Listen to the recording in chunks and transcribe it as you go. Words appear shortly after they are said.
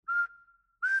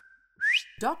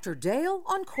Dr. Dale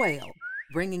on Quail,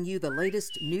 bringing you the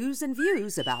latest news and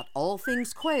views about all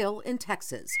things quail in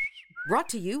Texas. Brought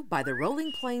to you by the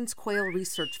Rolling Plains Quail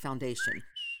Research Foundation,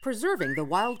 preserving the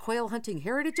wild quail hunting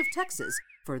heritage of Texas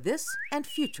for this and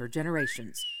future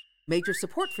generations. Major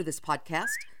support for this podcast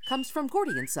comes from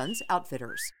Gordy & Sons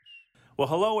Outfitters. Well,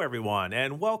 hello, everyone,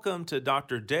 and welcome to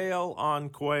Dr. Dale on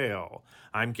Quail.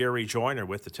 I'm Gary Joyner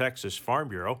with the Texas Farm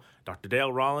Bureau. Dr.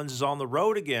 Dale Rollins is on the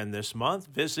road again this month,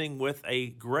 visiting with a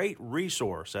great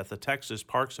resource at the Texas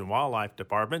Parks and Wildlife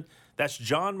Department. That's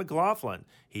John McLaughlin.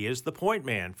 He is the point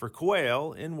man for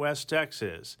quail in West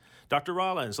Texas. Dr.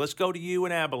 Rollins, let's go to you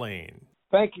in Abilene.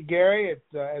 Thank you, Gary.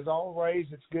 As always,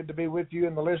 it's good to be with you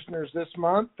and the listeners this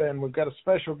month, and we've got a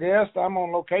special guest. I'm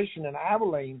on location in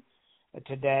Abilene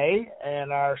today,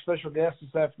 and our special guest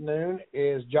this afternoon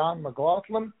is John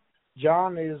McLaughlin.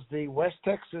 John is the West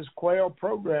Texas Quail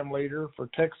Program Leader for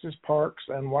Texas Parks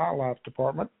and Wildlife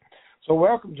Department. So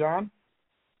welcome, John.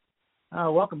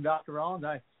 Welcome, Dr. Rollins.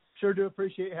 I sure do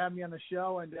appreciate having me on the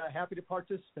show, and happy to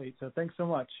participate, so thanks so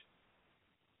much.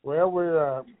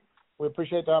 Well, we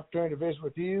appreciate the opportunity to visit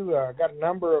with you. Got a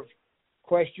number of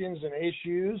questions and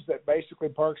issues that basically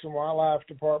Parks and Wildlife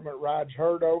Department rides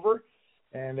herd over.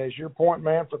 And as your point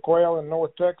man for quail in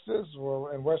North Texas,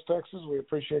 well, in West Texas, we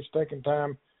appreciate you taking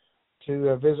time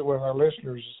to visit with our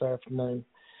listeners this afternoon.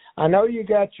 I know you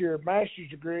got your master's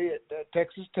degree at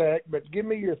Texas Tech, but give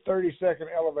me your 30-second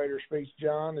elevator speech,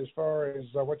 John, as far as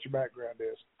what your background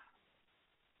is.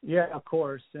 Yeah, of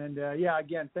course. And,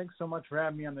 again, thanks so much for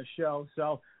having me on the show.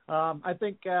 So I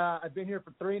think I've been here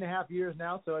for 3.5 years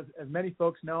now. So as many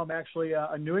folks know, I'm actually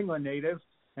a New England native.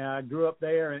 Grew up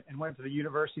there and went to the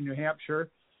University of New Hampshire.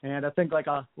 And I think like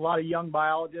a lot of young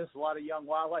biologists, a lot of young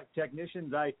wildlife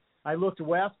technicians, I looked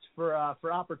west for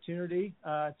opportunity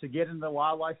to get into the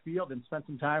wildlife field and spent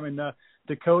some time in the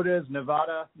Dakotas,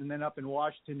 Nevada, and then up in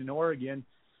Washington and Oregon.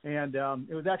 And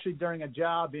it was actually during a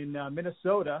job in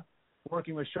Minnesota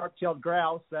working with sharp-tailed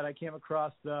grouse that I came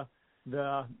across the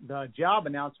job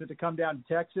announcement to come down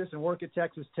to Texas and work at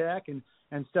Texas Tech and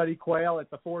study quail at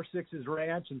the Four Sixes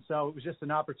Ranch. And so it was just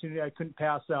an opportunity I couldn't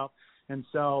pass up. And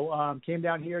so came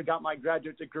down here, got my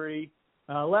graduate degree,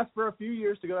 left for a few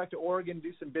years to go back to Oregon,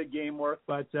 do some big game work,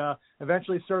 but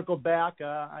eventually circled back.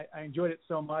 I enjoyed it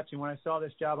so much. And when I saw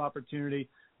this job opportunity,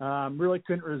 really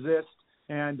couldn't resist,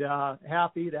 and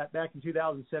happy that back in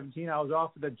 2017, I was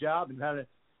offered the job and had an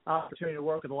opportunity to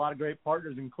work with a lot of great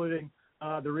partners, including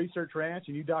the Research Ranch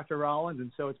and you, Dr. Rollins.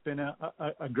 And so it's been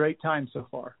a great time so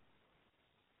far.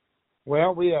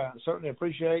 Well, we certainly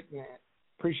appreciate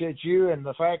you and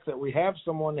the fact that we have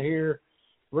someone here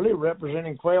really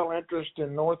representing quail interest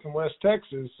in North and West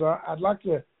Texas. So I'd like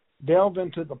to delve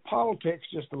into the politics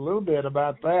just a little bit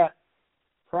about that.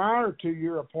 Prior to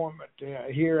your appointment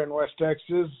here in West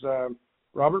Texas,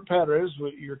 Robert Perez,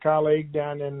 your colleague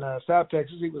down in South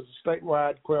Texas, he was a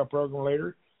statewide quail program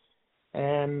leader.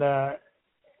 And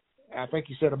I think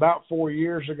he said about 4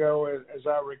 years ago, as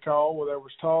I recall, where there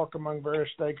was talk among various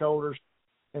stakeholders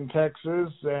in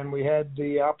Texas, and we had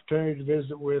the opportunity to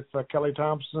visit with Kelly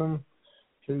Thompson,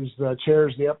 who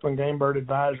chairs the Upland Game Bird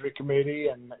Advisory Committee,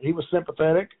 and he was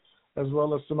sympathetic, as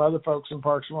well as some other folks in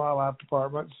Parks and Wildlife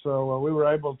Department. So we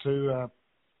were able to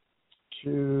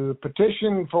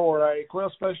petition for a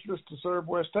quail specialist to serve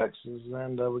West Texas,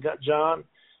 and we got John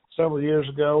several years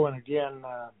ago, and again,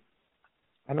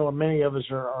 I know many of us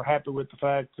are happy with the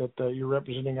fact that you're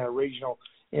representing our regional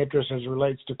interests as it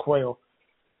relates to quail.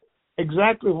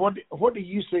 Exactly what do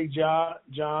you see,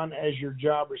 John, as your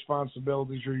job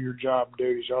responsibilities or your job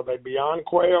duties? Are they beyond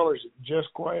quail, or is it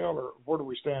just quail, or where do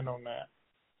we stand on that?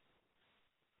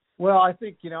 Well, I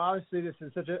think, obviously this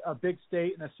is such a big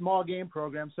state and a small game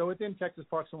program. So within Texas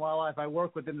Parks and Wildlife, I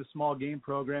work within the small game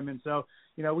program. And so,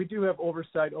 we do have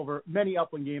oversight over many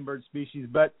upland game bird species.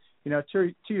 But,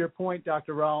 to your point,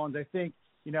 Dr. Rollins, I think,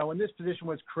 when this position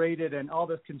was created and all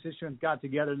the constituents got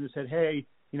together and said, hey,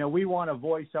 we want a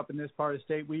voice up in this part of the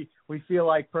state. We feel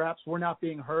like perhaps we're not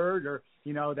being heard, or,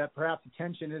 that perhaps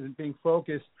attention isn't being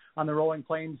focused on the Rolling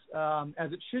Plains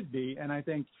as it should be. And I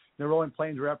think the Rolling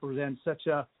Plains represents such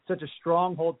a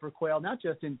stronghold for quail, not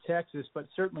just in Texas, but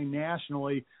certainly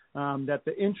nationally, that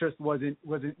the interest was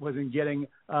in getting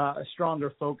a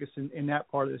stronger focus in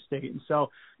that part of the state. And so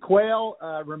quail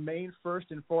remain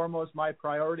first and foremost my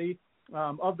priority.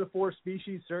 Of the four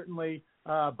species, certainly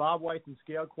bobwhite and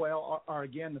scale quail are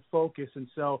again the focus, and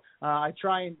so I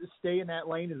try and stay in that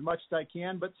lane as much as I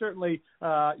can. But certainly,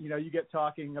 you get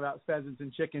talking about pheasants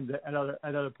and chickens at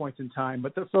other points in time.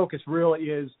 But the focus really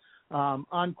is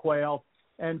on quail.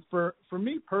 And for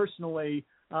me personally,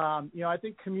 I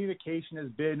think communication has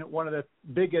been one of the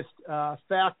biggest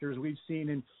factors we've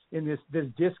seen in this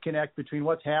disconnect between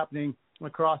what's happening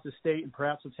across the state and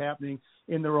perhaps what's happening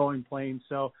in the Rolling Plains.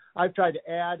 So I've tried to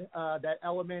add that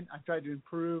element. I've tried to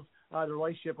improve the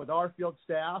relationship with our field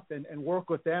staff and work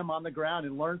with them on the ground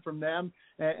and learn from them,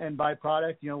 and by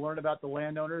product, learn about the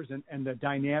landowners and the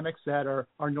dynamics that are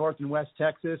North and West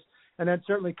Texas, and then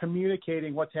certainly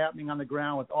communicating what's happening on the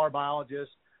ground with our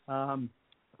biologists,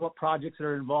 what projects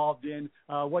they're involved in,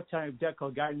 what type of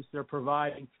DETCO guidance they're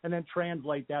providing, and then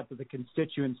translate that to the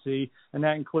constituency. And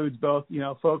that includes both,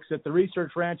 folks at the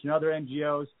research ranch and other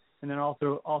NGOs, and then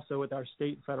also with our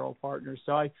state and federal partners.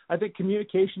 So I think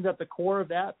communication's at the core of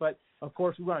that, but of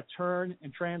course we want to turn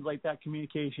and translate that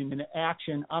communication into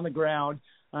action on the ground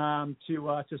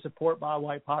to support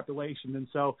bobwhite population. And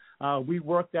so we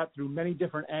work that through many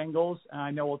different angles.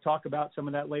 I know we'll talk about some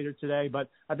of that later today, but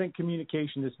I think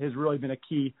communication has really been a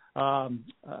key,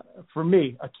 for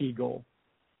me, a key goal.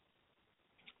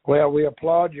 Well, we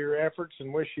applaud your efforts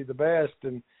and wish you the best.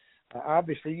 And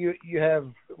obviously you have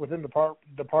within the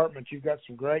department, you've got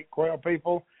some great quail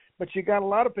people, but you got a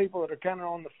lot of people that are kind of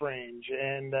on the fringe,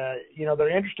 and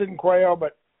they're interested in quail,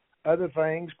 but other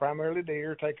things, primarily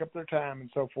deer, take up their time and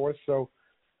so forth. So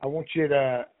I want you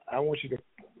to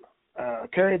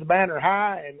carry the banner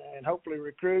high and hopefully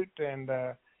recruit and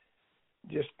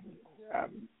just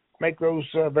make those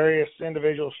various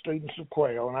individual students of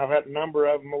quail. And I've had a number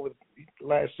of them over the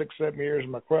last 6-7 years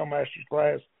in my Quail Masters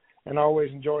class, and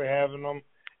always enjoy having them.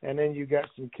 And then you got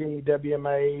some key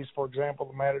WMAs, for example,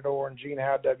 the Matador and Gene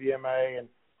Howe WMA, and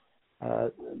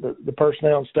the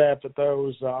personnel and staff at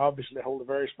those obviously hold a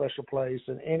very special place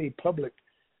in any public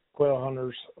quail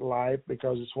hunter's life,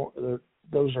 because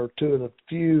those are two of the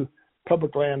few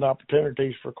public land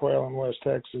opportunities for quail in West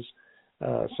Texas.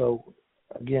 So,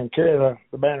 again, carry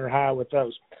the banner high with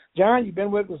those. John, you've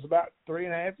been with us about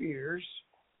 3.5 years.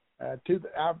 I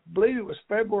believe it was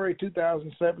February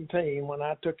 2017 when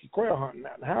I took you quail hunting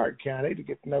out in Howard County to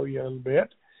get to know you a little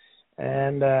bit.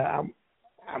 And I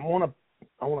want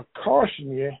to caution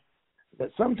you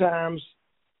that sometimes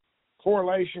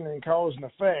correlation and cause and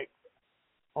effect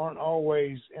aren't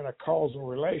always in a causal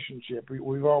relationship.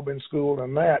 We've all been schooled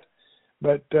on that.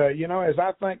 But, as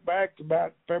I think back to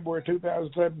about February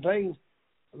 2017,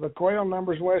 the quail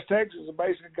numbers in West Texas have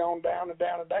basically gone down and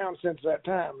down and down since that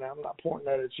time. Now, I'm not pointing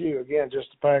that at you. Again, just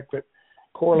the fact that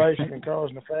correlation and cause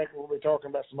and effect, we'll be talking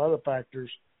about some other factors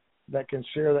that can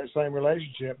share that same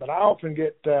relationship. But I often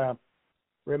get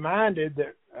reminded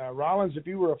that, Rollins, if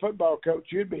you were a football coach,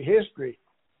 you'd be history.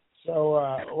 So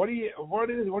what do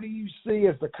you see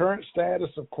as the current status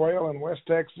of quail in West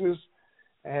Texas?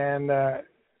 And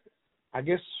I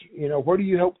guess, where do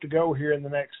you hope to go here in the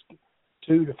next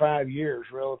 2 to 5 years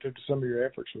relative to some of your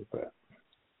efforts with that?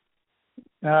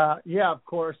 Yeah, of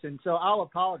course. And so I'll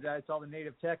apologize to all the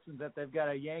native Texans that they've got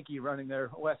a Yankee running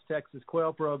their West Texas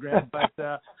quail program.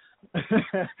 But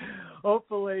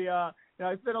hopefully, I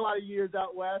spent a lot of years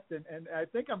out west, and I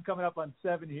think I'm coming up on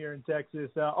 7 here in Texas,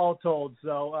 all told.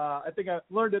 So I think I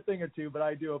learned a thing or two, but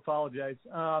I do apologize.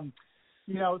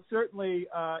 Certainly,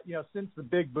 since the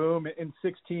big boom in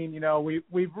 2016,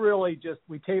 we've really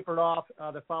we tapered off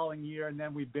the following year, and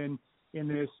then we've been in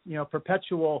this,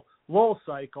 perpetual lull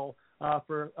cycle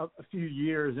for a few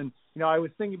years. And, I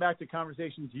was thinking back to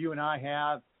conversations you and I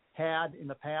have had in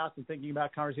the past, and thinking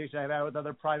about conversations I've had with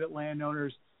other private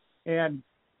landowners. And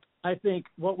I think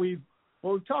what we've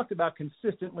talked about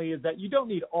consistently is that you don't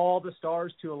need all the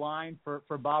stars to align for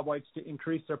bobwhites to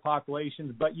increase their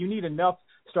populations, but you need enough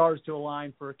stars to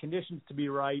align for conditions to be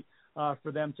right,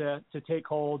 for them to take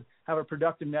hold, have a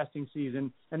productive nesting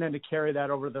season, and then to carry that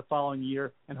over the following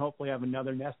year and hopefully have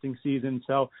another nesting season.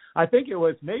 So I think it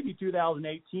was maybe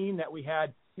 2018 that we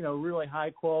had, really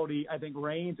high quality, I think,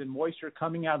 rains and moisture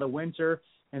coming out of the winter.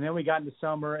 And then we got into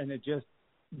summer and it just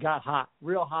got hot,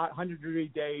 real hot, 100-degree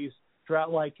days,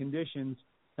 drought-like conditions.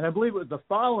 And I believe it was the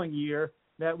following year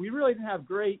that we really didn't have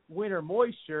great winter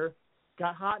moisture,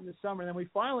 got hot in the summer, and then we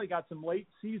finally got some late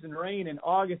season rain in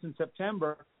August and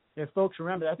September. If folks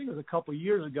remember, I think it was a couple of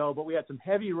years ago, but we had some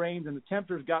heavy rains and the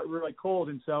temperatures got really cold.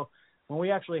 And so when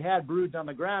we actually had broods on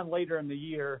the ground later in the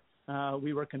year,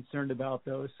 we were concerned about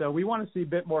those. So we want to see a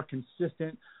bit more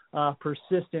consistent,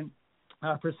 persistent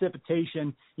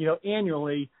precipitation,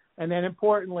 annually. And then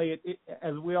importantly,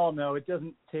 as we all know, it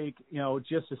doesn't take,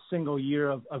 just a single year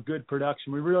of good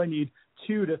production. We really need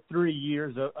 2 to 3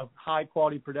 years of high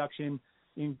quality production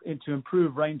to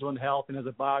improve rangeland health, and as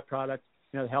a byproduct,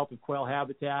 the health of quail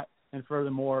habitat, and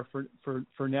furthermore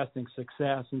for nesting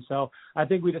success. And so I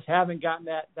think we just haven't gotten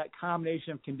that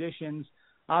combination of conditions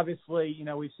obviously,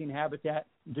 we've seen habitat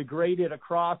degraded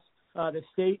across the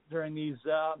state during these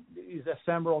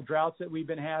ephemeral droughts that we've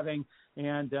been having.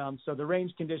 And so the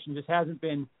range condition just hasn't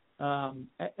been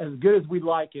as good as we'd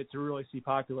like it to really see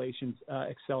populations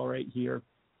accelerate here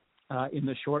in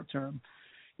the short term.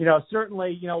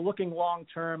 Certainly, looking long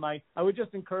term, I would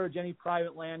just encourage any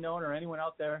private landowner or anyone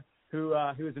out there who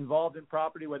is involved in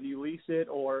property, whether you lease it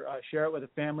or share it with a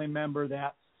family member,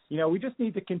 that we just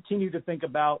need to continue to think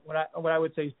about what I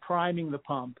would say is priming the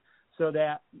pump, so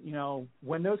that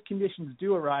when those conditions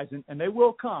do arise, and they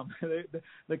will come,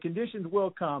 the conditions will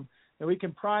come, that we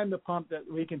can prime the pump, that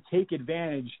we can take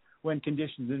advantage when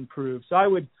conditions improve. So I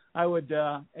would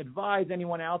advise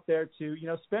anyone out there to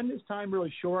spend this time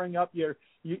really shoring up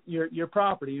your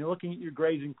property, looking at your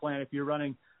grazing plan if you're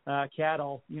running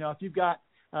cattle. If you've got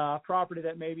property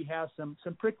that maybe has some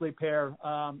prickly pear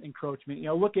encroachment,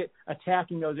 look at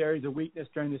attacking those areas of weakness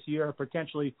during this year, or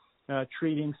potentially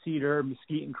treating cedar,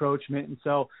 mesquite encroachment. And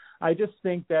so I just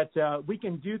think that we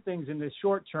can do things in the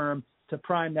short term to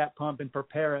prime that pump and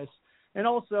prepare us. And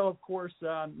also, of course,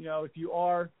 if you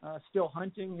are still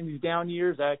hunting in these down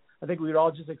years, I think we would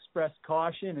all just express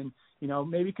caution and,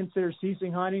 maybe consider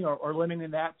ceasing hunting or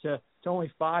limiting that to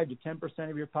only 5 to 10%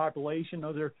 of your population.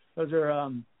 Those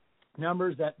are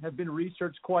numbers that have been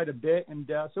researched quite a bit. And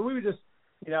so we would just,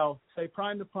 say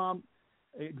prime the pump,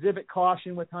 exhibit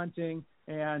caution with hunting,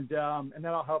 and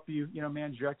that'll help you,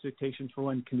 manage your expectations for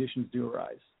when conditions do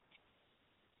arise.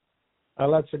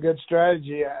 Well, that's a good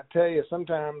strategy. I tell you,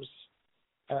 sometimes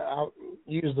I'll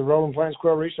use the Rolling Plains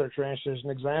Quail Research Ranch as an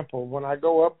example. When I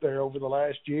go up there over the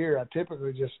last year, I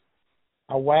typically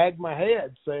I wag my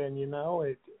head saying,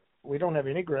 we don't have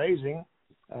any grazing.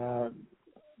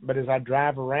 But as I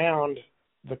drive around,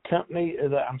 the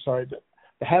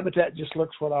habitat just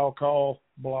looks what I'll call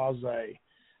blasé.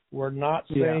 We're not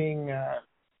seeing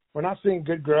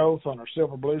good growth on our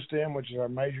silver blue stem, which is our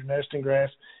major nesting grass.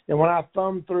 And when I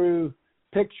thumb through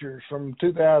pictures from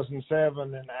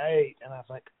 2007 and 8, and I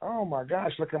think, oh my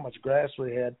gosh, look how much grass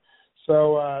we had.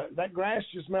 So that grass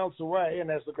just melts away,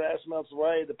 and as the grass melts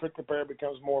away, the prickly pear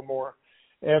becomes more and more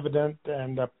evident,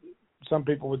 and some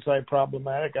people would say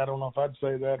problematic. I don't know if I'd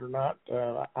say that or not.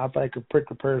 I think of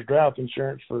prickly pear as drought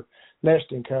insurance for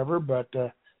nesting cover, but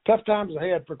tough times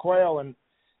ahead for quail, and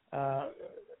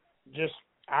just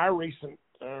our recent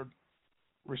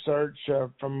research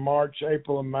from March,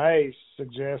 April, and May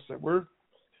suggests that we're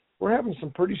having some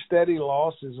pretty steady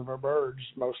losses of our birds,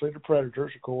 mostly to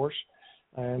predators, of course.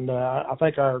 And I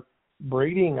think our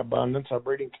breeding abundance, our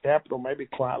breeding capital may be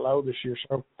quite low this year.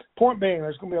 So point being,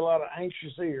 there's going to be a lot of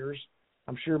anxious ears,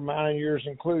 I'm sure mine and yours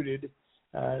included,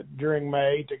 during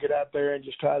May to get out there and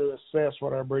just try to assess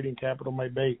what our breeding capital may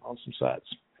be on some sites.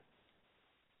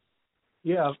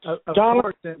 Yeah, of John,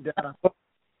 course. And,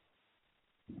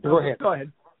 go ahead. Go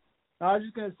ahead. I was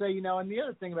just going to say, and the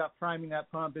other thing about priming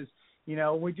that pump is,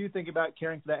 when we do think about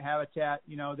caring for that habitat,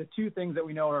 the two things that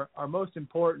we know are most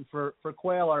important for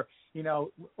quail are,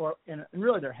 and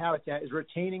really their habitat is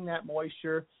retaining that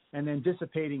moisture and then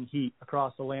dissipating heat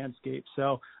across the landscape.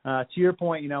 So to your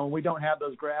point, when we don't have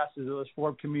those grasses or those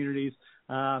forb communities,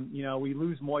 we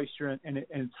lose moisture and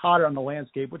it's hotter on the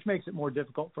landscape, which makes it more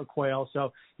difficult for quail.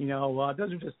 So,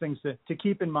 those are just things to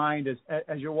keep in mind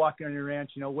as you're walking on your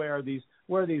ranch, where are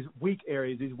these weak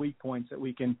areas, these weak points that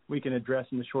we can address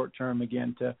in the short term,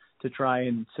 again, to try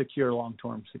and secure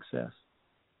long-term success.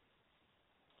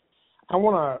 I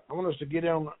want us to get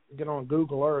on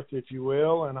Google Earth, if you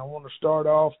will, and I want to start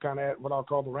off kind of at what I'll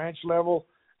call the ranch level,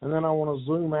 and then I want to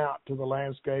zoom out to the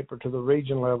landscape or to the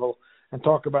region level and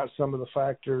talk about some of the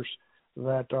factors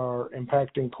that are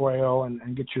impacting quail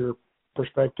and get your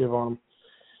perspective on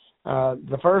them.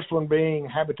 The first one being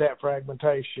habitat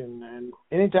fragmentation. And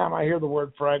anytime I hear the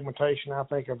word fragmentation, I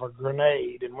think of a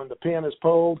grenade. And when the pin is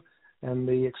pulled and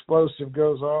the explosive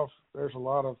goes off, there's a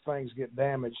lot of things get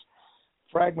damaged.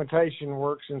 Fragmentation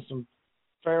works in some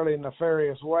fairly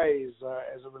nefarious ways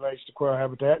as it relates to quail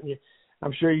habitat. And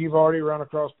I'm sure you've already run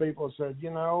across people that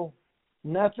said,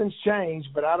 nothing's changed,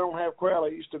 but I don't have quail.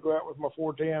 I used to go out with my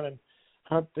 410 and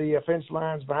hunt the fence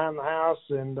lines behind the house,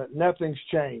 and nothing's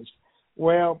changed.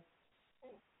 Well,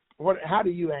 how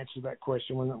do you answer that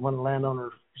question when a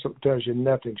landowner tells you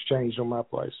nothing's changed on my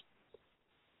place?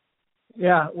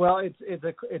 Yeah, well,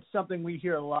 it's something we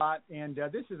hear a lot, and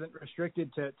this isn't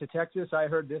restricted to Texas. I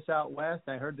heard this out west.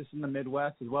 I heard this in the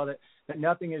Midwest as well, that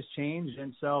nothing has changed.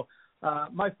 And so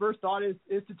my first thought is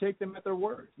to take them at their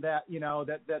word that,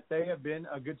 that they have been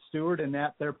a good steward and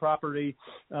that their property,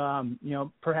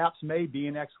 perhaps may be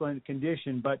in excellent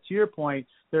condition. But to your point,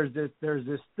 there's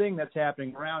this thing that's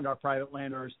happening around our private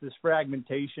landowners, this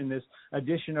fragmentation, this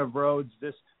addition of roads,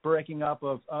 this breaking up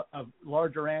of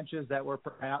larger ranches that were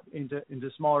perhaps into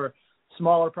smaller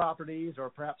properties, or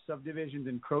perhaps subdivisions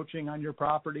encroaching on your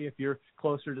property if you're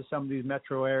closer to some of these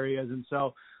metro areas. And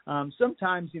so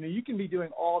sometimes, you can be doing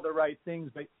all the right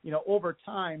things, but, over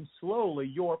time, slowly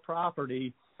your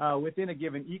property within a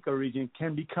given ecoregion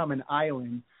can become an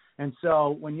island. And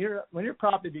so when your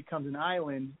property becomes an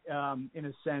island, in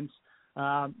a sense,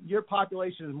 your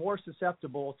population is more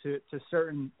susceptible to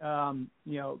certain,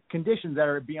 conditions that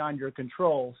are beyond your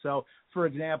control. So, for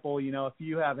example, if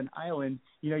you have an island,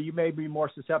 you may be more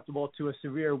susceptible to a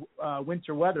severe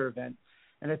winter weather event.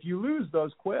 And if you lose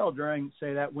those quail during,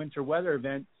 say, that winter weather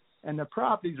event, and the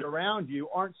properties around you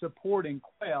aren't supporting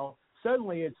quail,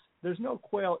 suddenly there's no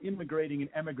quail immigrating and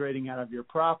emigrating out of your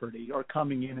property or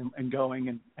coming in and going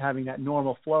and having that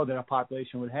normal flow that a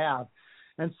population would have.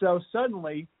 And so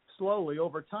suddenly, slowly,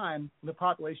 over time, the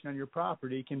population on your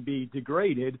property can be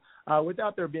degraded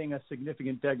without there being a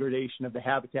significant degradation of the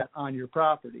habitat on your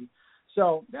property.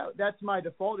 So that's my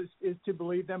default is to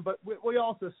believe them. But what we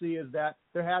also see is that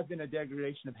there has been a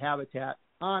degradation of habitat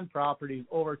on properties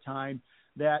over time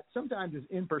that sometimes is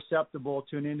imperceptible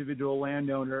to an individual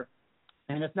landowner.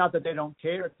 And it's not that they don't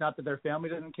care. It's not that their family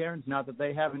doesn't care. It's not that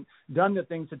they haven't done the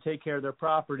things to take care of their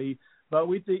property. But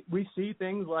we see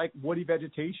things like woody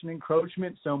vegetation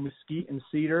encroachment, so mesquite and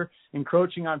cedar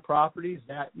encroaching on properties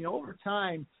that, over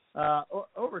time,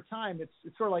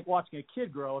 it's sort of like watching a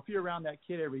kid grow. If you're around that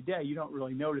kid every day, you don't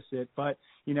really notice it. But,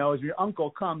 as your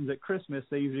uncle comes at Christmas,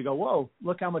 they usually go, whoa,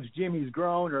 look how much Jimmy's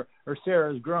grown or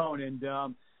Sarah's grown.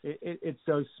 And it's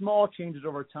those small changes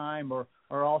over time, or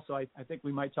also I think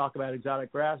we might talk about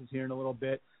exotic grasses here in a little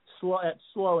bit,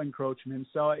 slow encroachment.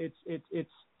 So it's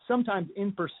sometimes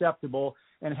imperceptible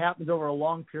and happens over a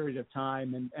long period of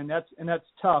time, and that's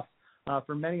tough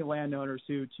for many landowners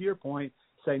who, to your point,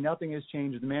 say nothing has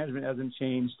changed, the management hasn't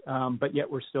changed, but yet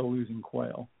we're still losing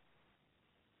quail.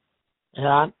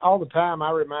 And all the time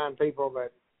I remind people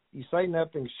that you say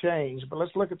nothing's changed, but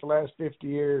let's look at the last 50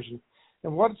 years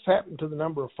and what's happened to the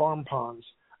number of farm ponds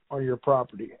on your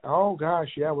property. Oh gosh,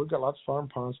 yeah, we've got lots of farm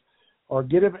ponds. Or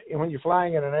when you're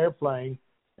flying in an airplane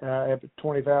at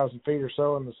 20,000 feet or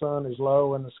so, and the sun is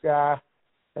low in the sky,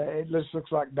 it just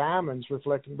looks like diamonds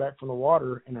reflecting back from the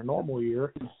water in a normal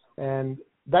year, and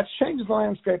that's changed the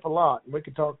landscape a lot. And we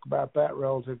could talk about that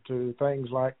relative to things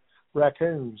like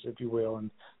raccoons, if you will,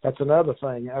 and that's another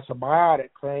thing. That's a biotic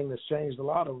thing that's changed a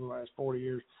lot over the last 40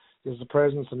 years, is the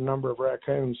presence and number of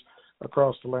raccoons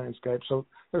across the landscape. So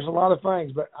there's a lot of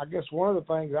things, but I guess one of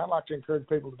the things I'd like to encourage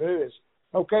people to do is,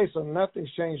 okay, so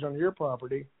nothing's changed on your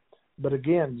property, but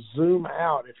again, zoom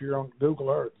out. If you're on Google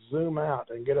Earth, zoom out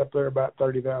and get up there about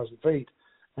 30,000 feet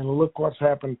and look what's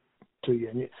happened to you.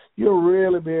 And you'll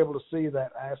really be able to see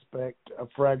that aspect of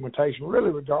fragmentation, really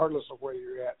regardless of where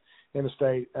you're at in the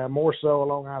state, more so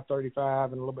along I-35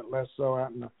 and a little bit less so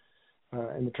out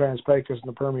in the Trans-Pecos and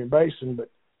the Permian Basin. But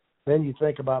then you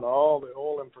think about all the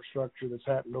oil infrastructure that's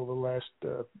happened over the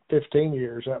last 15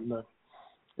 years out in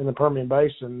the Permian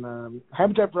Basin.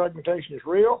 Habitat fragmentation is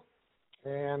real,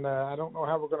 and I don't know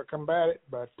how we're going to combat it,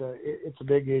 but it's a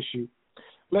big issue.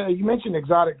 You mentioned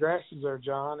exotic grasses there,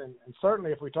 John, and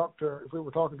certainly if we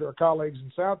were talking to our colleagues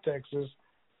in South Texas,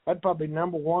 that'd probably be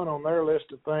number one on their list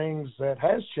of things that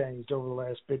has changed over the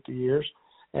last 50 years,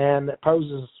 and that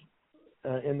poses,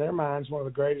 in their minds, one of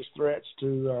the greatest threats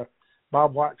to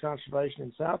Bob White conservation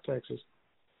in South Texas.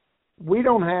 We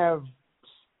don't have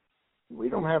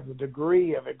the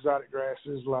degree of exotic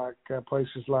grasses like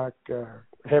places like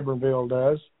Hebbronville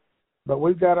does, but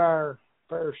we've got our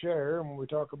fair share. And when we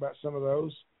talk about some of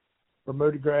those,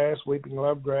 Bermuda grass, weeping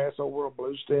love grass, old world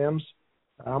blue stems,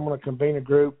 I'm going to convene a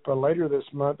group later this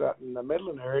month out in the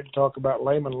Midland area to talk about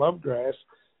Lehman love grass,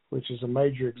 which is a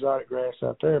major exotic grass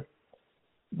out there.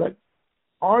 But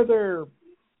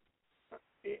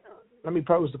let me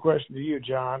pose the question to you,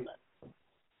 John.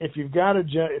 If you've got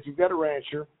a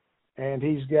rancher and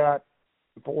he's got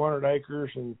 400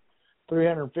 acres and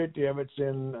 350 of it's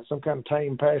in some kind of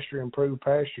tame pasture, improved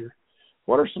pasture,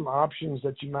 what are some options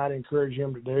that you might encourage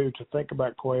him to do to think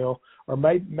about quail? Or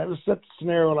maybe let's set the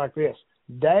scenario like this.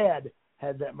 Dad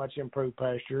had that much improved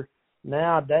pasture.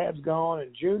 Now Dad's gone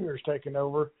and Junior's taken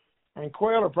over, and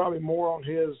quail are probably more on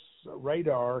his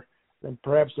radar than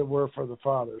perhaps they were for the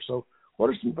father. So what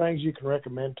are some things you can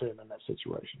recommend to him in that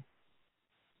situation?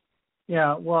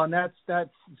 Yeah, well, and that's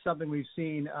something we've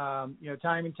seen, time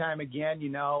and time again.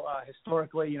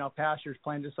 Historically, pastures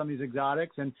planted some of these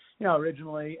exotics, and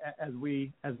originally, as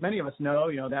many of us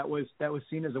know, that was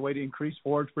seen as a way to increase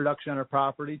forage production on our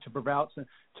property to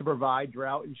provide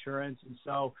drought insurance, and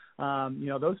so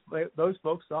those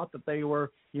folks thought that they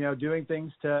were doing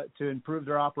things to improve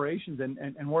their operations,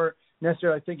 and weren't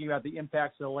necessarily thinking about the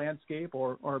impacts of the landscape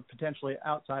or potentially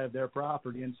outside of their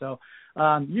property. And so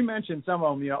you mentioned some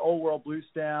of them, Old World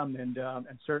Bluestem and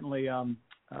certainly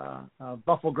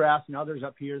buffalo grass and others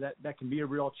up here that can be a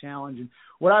real challenge. And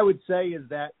what I would say is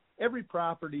that every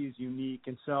property is unique.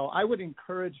 And so I would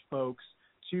encourage folks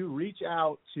to reach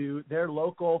out to their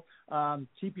local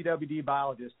TPWD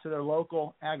biologist, to their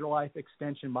local AgriLife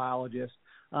Extension biologist,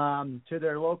 to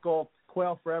their local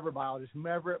Quail Forever biologist,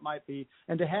 whomever it might be,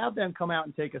 and to have them come out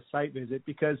and take a site visit,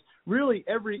 because really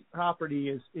every property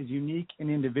is unique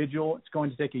and individual. It's going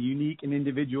to take a unique and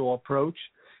individual approach.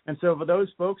 And so for those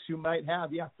folks who might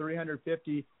have,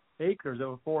 350 acres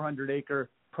of a 400-acre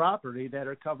property that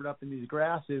are covered up in these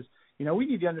grasses, we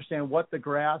need to understand what the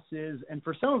grass is. And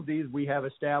for some of these, we have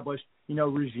established,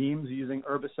 regimes using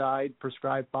herbicide,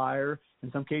 prescribed fire,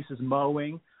 in some cases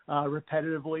mowing,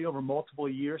 repetitively over multiple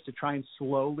years to try and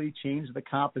slowly change the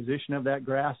composition of that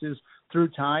grasses through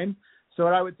time. So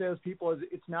what I would say to people is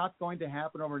it's not going to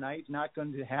happen overnight. It's not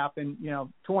going to happen,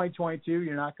 2022,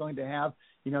 you're not going to have,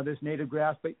 this native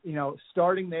grass, but,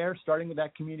 starting with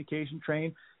that communication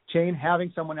chain,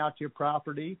 having someone out to your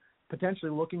property,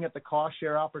 potentially looking at the cost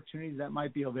share opportunities that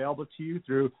might be available to you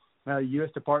through U.S.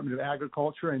 Department of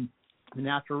Agriculture and the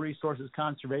Natural Resources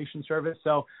Conservation Service.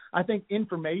 So I think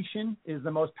information is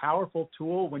the most powerful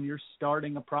tool when you're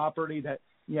starting a property that,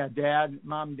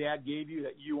 mom and dad gave you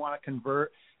that you want to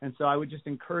convert. And so I would just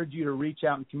encourage you to reach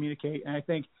out and communicate. And I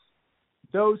think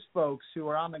those folks who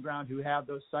are on the ground who have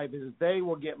those site visits, they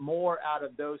will get more out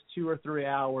of those 2 or 3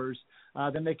 hours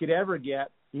than they could ever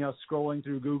get, scrolling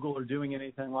through Google or doing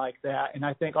anything like that. And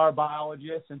I think our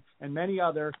biologists and many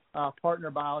other partner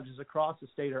biologists across the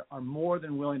state are more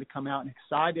than willing to come out and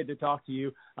excited to talk to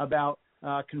you about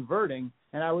converting.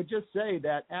 And I would just say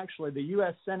that actually the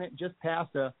U.S. Senate just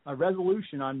passed a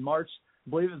resolution on March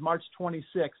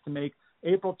 26th, to make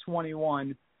April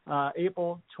 2021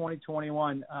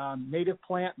 Native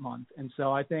Plant Month. And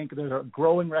so I think there's a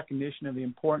growing recognition of the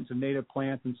importance of native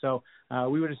plants. And so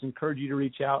we would just encourage you to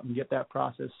reach out and get that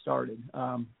process started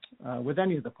with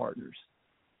any of the partners.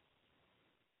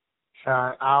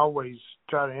 I always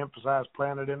try to emphasize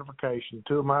plant identification.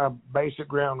 2 of my basic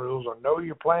ground rules are know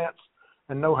your plants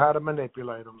and know how to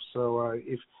manipulate them. So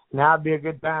if now would be a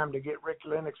good time to get Ricky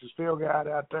Lennox's field guide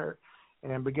out there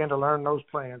and begin to learn those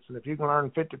plants. And if you can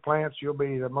learn 50 plants, you'll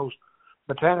be the most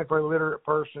botanically literate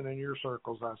person in your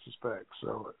circles, I suspect.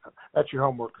 So that's your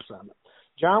homework assignment.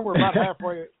 John, we're about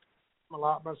halfway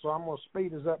allotment, so I'm going to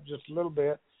speed us up just a little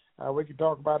bit. We could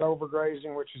talk about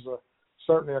overgrazing, which is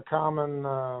certainly a common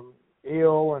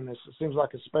ill, and it seems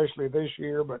like especially this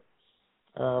year, but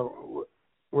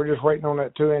we're just waiting on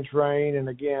that 2-inch rain. And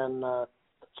again,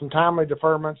 some timely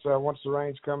deferments once the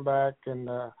rains come back, and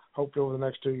hopefully over the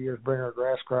next 2 years bring our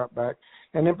grass crop back.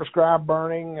 And then prescribed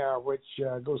burning, which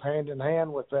goes hand in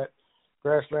hand with that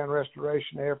grassland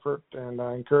restoration effort, and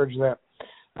I encourage that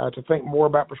to think more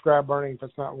about prescribed burning if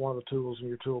it's not one of the tools in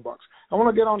your toolbox. I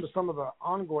want to get on to some of the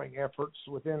ongoing efforts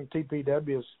within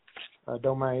TPW's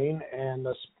domain, and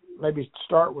maybe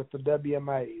start with the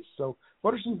WMAs. So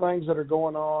what are some things that are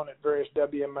going on at various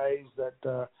WMAs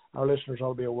that our listeners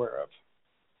ought to be aware of?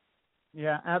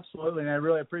 Yeah, absolutely, and I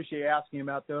really appreciate you asking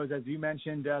about those. As you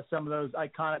mentioned, some of those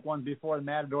iconic ones before, the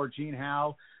Matador Gene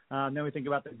Howe. Then we think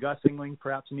about the Gussingling,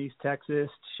 perhaps in East Texas,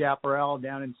 Chaparral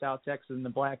down in South Texas, and the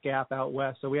Black Gap out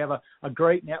west. So we have a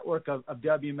great network of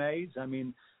WMAs. I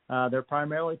mean, their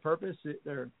primary purpose is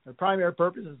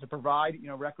to provide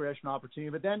recreational opportunity,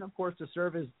 but then of course to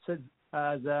serve as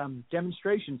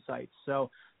demonstration sites. So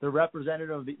they're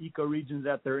representative of the ecoregions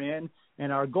that they're in,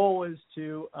 and our goal is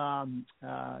to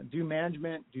do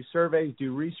management, do surveys,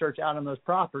 do research out on those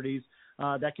properties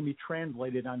that can be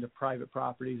translated onto private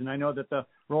properties. And I know that the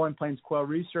Rolling Plains Quail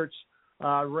Research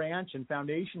Ranch and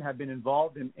Foundation have been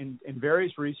involved in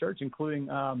various research, including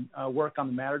work on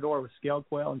the Matador with scaled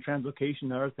quail and translocation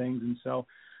and other things. And so,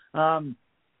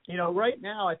 right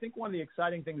now, I think one of the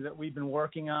exciting things that we've been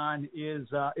working on is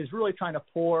really trying to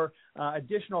pour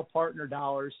additional partner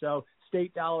dollars, so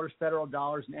state dollars, federal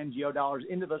dollars, and NGO dollars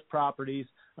into those properties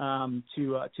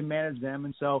to manage them.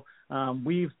 And so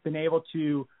we've been able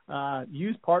to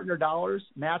use partner dollars,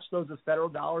 match those with federal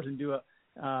dollars, and do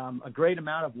a great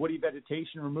amount of woody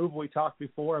vegetation removal. We talked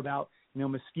before about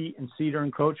mesquite and cedar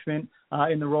encroachment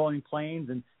in the rolling plains.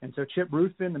 And so Chip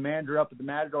Ruthven, the manager up at the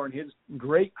Matador, and his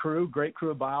great crew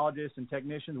of biologists and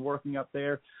technicians working up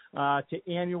there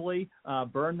to annually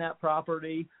burn that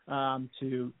property,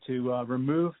 to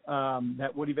remove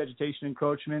that woody vegetation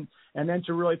encroachment, and then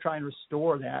to really try and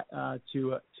restore that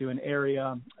to an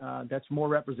area that's more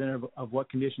representative of what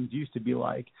conditions used to be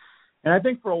like. And I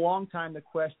think for a long time the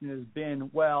question has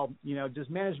been, well, does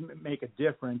management make a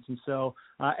difference? And so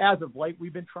as of late,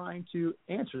 we've been trying to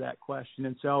answer that question.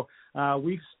 And so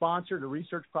we sponsored a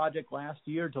research project last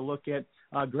year to look at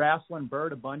grassland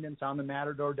bird abundance on the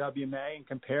Matador WMA and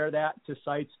compare that to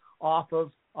sites off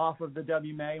of the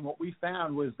WMA. And what we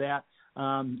found was that,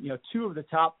 2 of the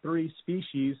top 3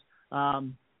 species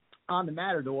on the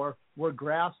Matador were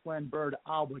grassland bird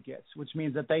obligates, which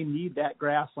means that they need that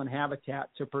grassland habitat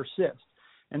to persist.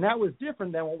 And that was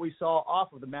different than what we saw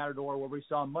off of the Matador, where we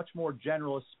saw much more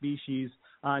generalist species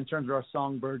in terms of our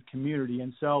songbird community.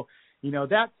 And so,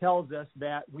 that tells us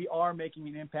that we are making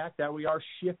an impact, that we are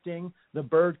shifting the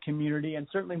bird community. And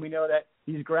certainly we know that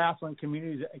these grassland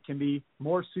communities can be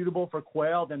more suitable for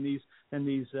quail than these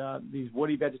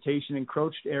woody vegetation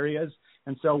encroached areas.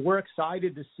 And so we're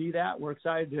excited to see that. We're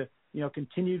excited to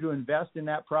continue to invest in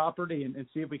that property and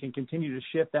see if we can continue to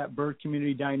shift that bird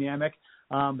community dynamic.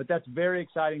 But that's very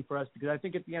exciting for us, because I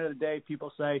think at the end of the day,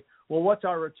 people say, well, what's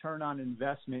our return on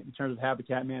investment in terms of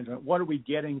habitat management? What are we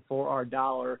getting for our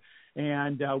dollar?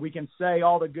 And we can say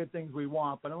all the good things we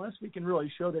want, but unless we can really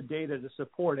show the data to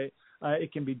support it,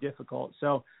 it can be difficult.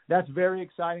 So that's very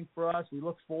exciting for us. We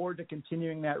look forward to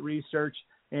continuing that research.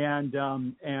 And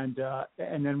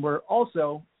then we're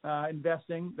also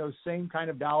investing those same kind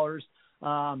of dollars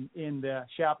in the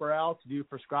chaparral to do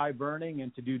prescribed burning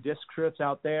and to do disc trips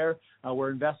out there.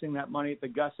 We're investing that money at the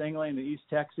Gus Engeling in East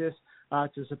Texas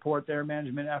to support their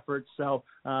management efforts. So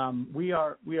we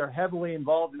are heavily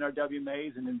involved in our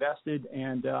WMAs and invested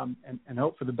and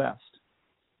hope for the best.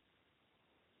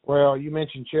 Well, you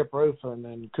mentioned Chip Ruthven,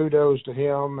 and kudos to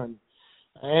him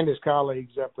and his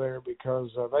colleagues up there, because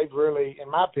they've really, in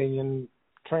my opinion,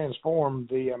 transformed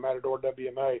the Matador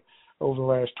WMA over the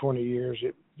last 20 years.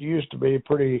 It used to be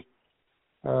pretty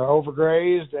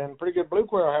overgrazed and pretty good blue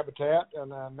quail habitat,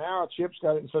 and now Chip's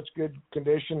got it in such good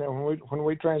condition. And when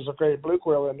we translocated blue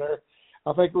quail in there,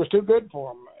 I think it was too good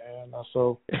for them, and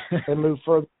so they moved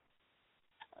further.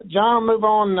 John, move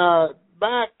on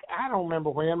back. I don't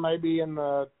remember when, maybe in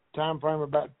the time frame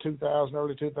about 2000,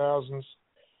 early 2000s.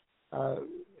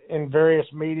 In various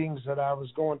meetings that I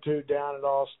was going to down at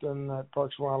Austin at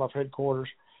Parks and Wildlife headquarters,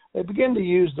 they began to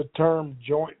use the term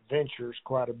joint ventures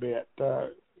quite a bit.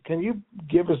 Can you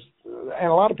give us, and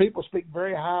a lot of people speak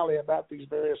very highly about these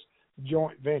various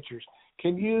joint ventures.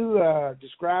 Can you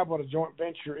describe what a joint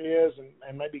venture is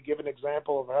and maybe give an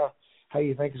example of how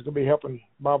you think it's going to be helping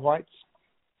Bob White's?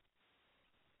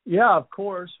 Yeah, of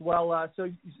course. Well, so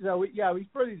we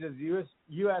refer to these as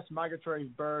U.S. migratory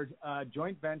bird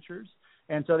joint ventures,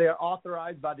 and so they are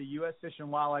authorized by the U.S. Fish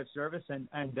and Wildlife Service. And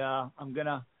I'd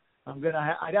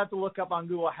have to look up on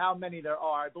Google how many there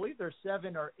are. I believe there's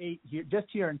 7 or 8 here, just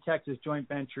here in Texas, joint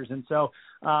ventures. And so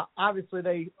obviously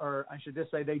they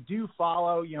do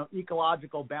follow,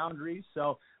 ecological boundaries.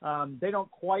 So they don't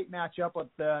quite match up with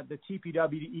the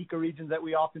TPW ecoregions that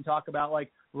we often talk about, like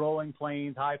rolling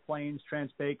plains, high plains,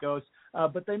 Trans-Pecos,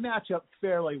 but they match up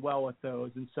fairly well with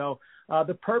those. And so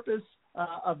the purpose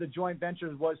of the joint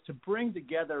ventures was to bring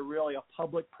together really a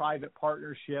public-private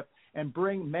partnership and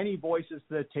bring many voices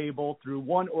to the table through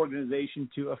one organization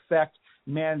to affect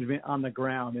management on the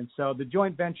ground. And so the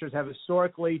joint ventures have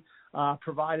historically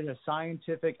provided a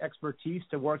scientific expertise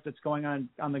to work that's going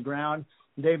on the ground.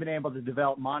 They've been able to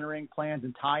develop monitoring plans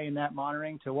and tie in that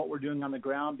monitoring to what we're doing on the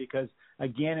ground because,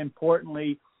 again,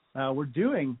 importantly, we're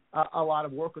doing a lot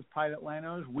of work with private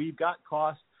landowners. We've got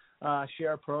cost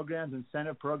share programs,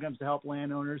 incentive programs to help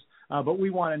landowners, but we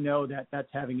want to know that that's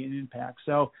having an impact.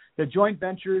 So the joint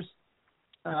ventures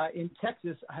in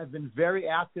Texas have been very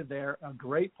active. They're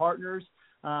great partners.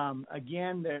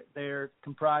 Again, they're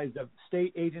comprised of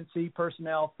state agency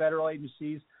personnel, federal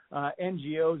agencies,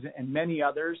 NGOs, and many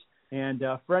others. And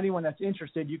for anyone that's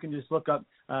interested, you can just look up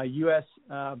U.S.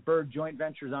 Bird Joint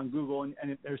Ventures on Google,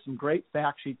 and there's some great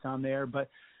fact sheets on there. But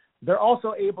they're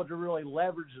also able to really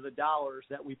leverage the dollars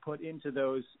that we put into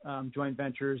those joint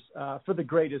ventures for the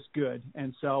greatest good.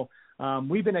 And so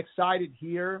we've been excited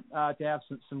here to have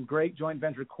some great joint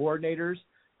venture coordinators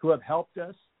who have helped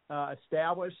us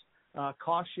establish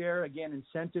cost share, again,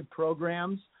 incentive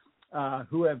programs,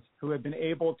 who have been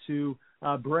able to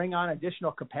bring on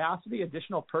additional capacity,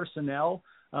 additional personnel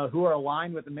who are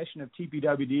aligned with the mission of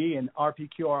TPWD and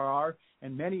RPQRR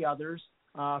and many others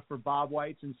for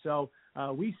bobwhites. And so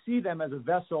we see them as a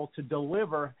vessel to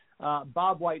deliver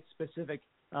bobwhite specific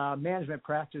management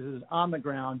practices on the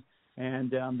ground.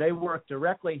 And they work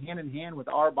directly hand in hand with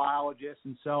our biologists.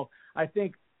 And so I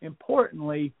think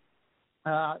importantly,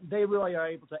 they really are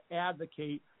able to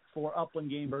advocate for upland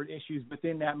game bird issues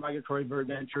within that migratory bird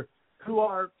venture, who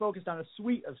are focused on a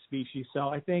suite of species. So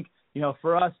I think,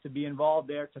 for us to be involved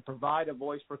there, to provide a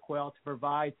voice for quail, to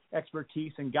provide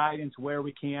expertise and guidance where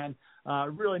we can,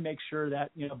 really make sure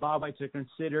that, bobwhites are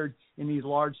considered in these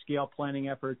large-scale planning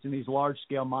efforts and these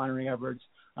large-scale monitoring efforts,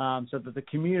 so that the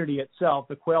community itself,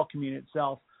 the quail community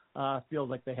itself, feels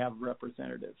like they have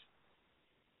representatives.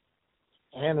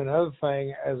 And another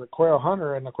thing, as a quail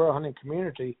hunter in the quail hunting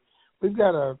community, we've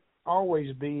got to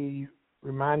always be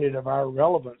reminded of our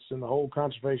relevance in the whole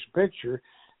conservation picture,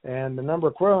 and the number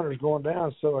of quail hunters going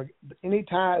down. So any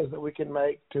ties that we can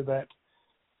make to that,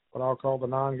 what I'll call the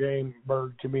non-game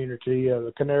bird community,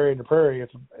 the canary in the prairie, if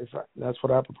that's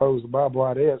what I propose the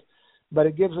bobwhite is. But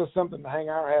it gives us something to hang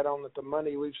our hat on, that the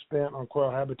money we've spent on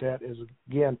quail habitat is,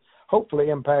 again, hopefully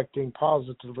impacting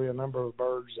positively a number of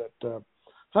birds that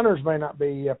hunters may not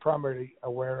be primarily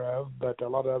aware of, but a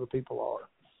lot of other people are.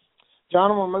 John,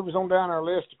 I'm going to move us on down our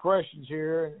list of questions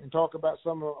here and talk about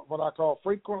some of what I call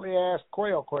frequently asked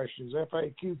quail questions,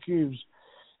 FAQs.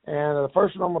 And the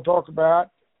first one I'm going to talk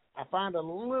about, I find a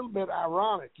little bit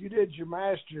ironic. You did your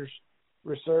master's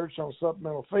research on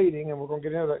supplemental feeding, and we're going to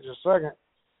get into that in just a second.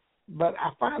 But I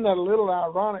find that a little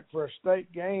ironic for a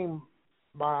state game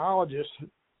biologist.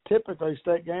 Typically,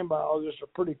 state game biologists are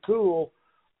pretty cool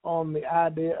on the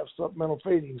idea of supplemental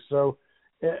feeding. So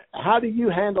how do you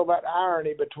handle that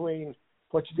irony between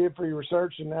what you did for your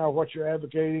research and now what you're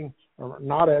advocating or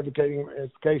not advocating, as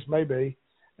the case may be,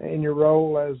 in your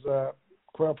role as a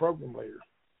quail program leader?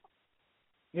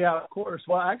 Yeah, of course.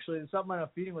 Well, actually, the supplemental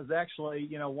feeding was actually,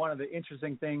 one of the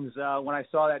interesting things when I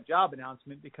saw that job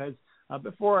announcement, because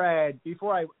before I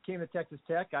came to Texas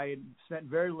Tech, I had spent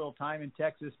very little time in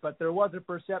Texas, but there was a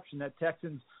perception that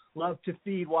Texans love to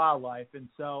feed wildlife, and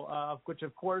so which,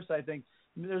 of course, I think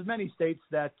there's many states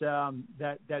that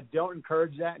don't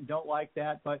encourage that and don't like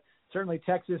that, but certainly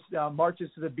Texas marches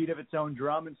to the beat of its own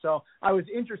drum, and so I was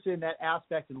interested in that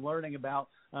aspect and learning about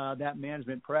that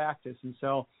management practice. And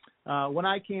so when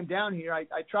I came down here, I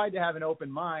tried to have an open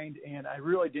mind, and I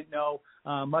really didn't know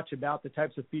much about the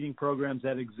types of feeding programs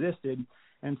that existed.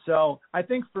 And so I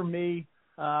think for me,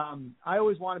 I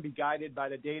always want to be guided by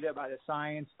the data, by the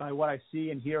science, by what I see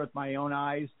and hear with my own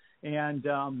eyes. And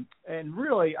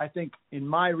really, I think in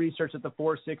my research at the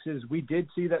 4.6s, we did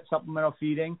see that supplemental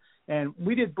feeding, and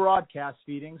we did broadcast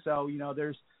feeding. So,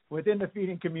 there's within the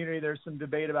feeding community, there's some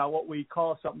debate about what we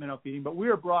call supplemental feeding, but we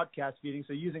were broadcast feeding,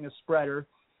 so using a spreader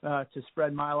to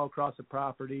spread milo across the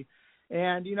property.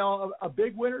 And, a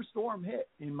big winter storm hit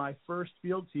in my first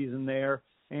field season there.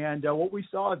 And what we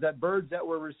saw is that birds that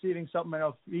were receiving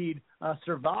supplemental feed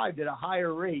survived at a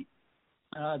higher rate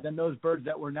than those birds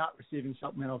that were not receiving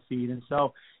supplemental feed. And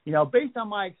so, based on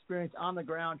my experience on the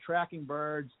ground, tracking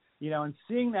birds, and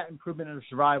seeing that improvement in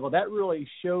survival, that really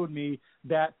showed me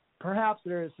that perhaps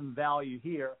there is some value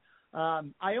here.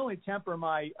 I only temper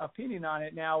my opinion on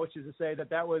it now, which is to say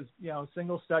that was, a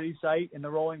single study site in the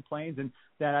Rolling Plains, and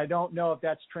that I don't know if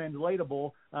that's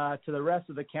translatable to the rest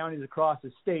of the counties across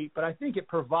the state, but I think it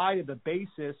provided the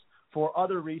basis for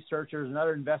other researchers and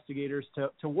other investigators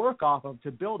to work off of,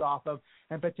 to build off of,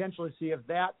 and potentially see if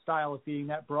that style of feeding,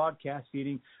 that broadcast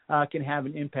feeding, can have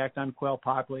an impact on quail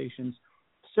populations.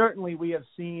 Certainly, we have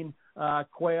seen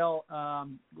quail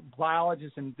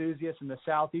biologists and enthusiasts in the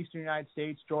southeastern United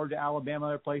States, Georgia, Alabama,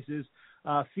 other places,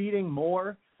 feeding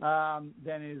more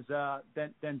than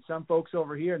some folks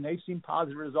over here, and they've seen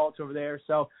positive results over there.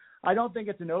 So I don't think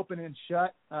it's an open and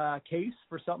shut case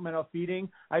for supplemental feeding.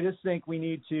 I just think we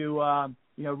need to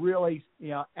really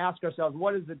ask ourselves,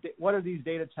 what are these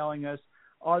data telling us?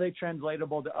 Are they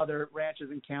translatable to other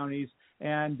ranches and counties?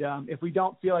 And if we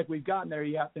don't feel like we've gotten there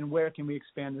yet, then where can we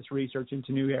expand this research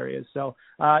into new areas? So,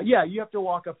 you have to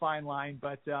walk a fine line,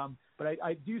 but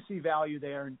I do see value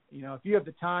there. And, if you have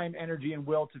the time, energy, and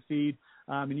will to feed,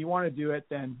 and you want to do it,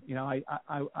 then,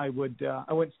 I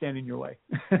wouldn't stand in your way.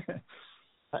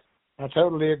 I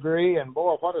totally agree. And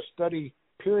boy, what a study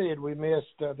period we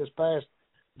missed this past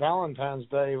Valentine's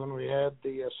Day when we had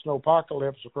the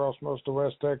snowpocalypse across most of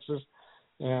West Texas.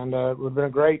 And it would have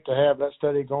been great to have that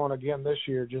study going again this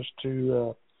year, just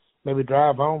to maybe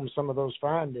drive home some of those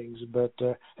findings. But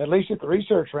at least at the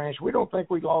research ranch, we don't think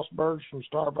we lost birds from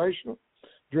starvation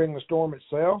during the storm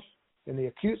itself in the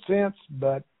acute sense.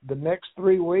 But the next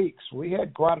 3 weeks, we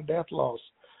had quite a death loss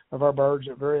of our birds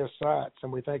at various sites.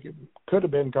 And we think it could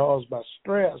have been caused by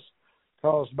stress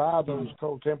caused by those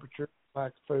cold temperatures,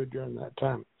 lack of food during that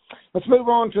time. Let's move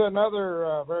on to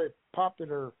another very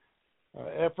popular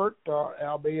effort,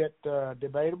 albeit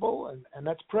debatable, and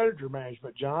that's predator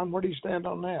management. John, where do you stand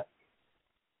on that?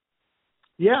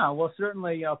 Yeah, well,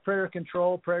 certainly, predator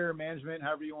control, predator management,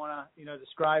 however you want to,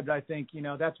 describe it. I think,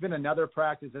 that's been another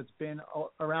practice that's been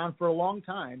around for a long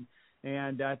time.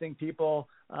 And I think people,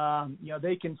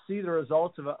 they can see the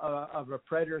results of a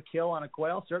predator kill on a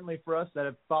quail. Certainly for us that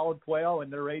have followed quail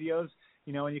and their radios,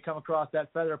 when you come across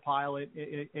that feather pile,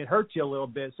 it hurts you a little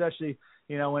bit, especially,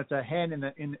 when it's a hen in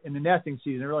the nesting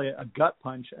season, really a gut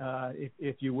punch,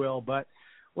 if you will. But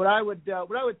what I would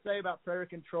say about predator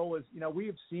control is,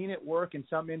 we've seen it work in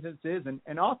some instances,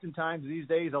 and oftentimes these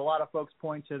days a lot of folks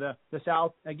point to the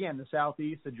South, again, the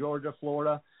Southeast, the Georgia,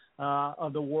 Florida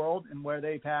of the world, and where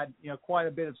they've had quite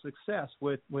a bit of success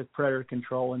with predator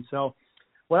control. And so,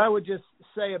 what I would just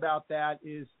say about that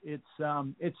is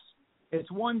it's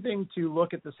one thing to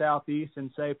look at the Southeast and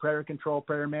say predator control,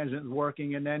 predator management is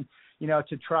working, and then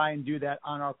to try and do that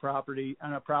on our property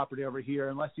over here,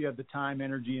 unless you have the time,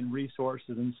 energy, and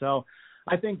resources. And so,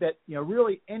 I think that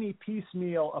really any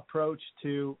piecemeal approach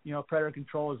to predator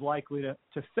control is likely to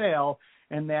fail,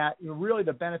 and that really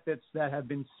the benefits that have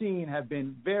been seen have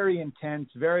been very intense,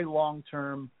 very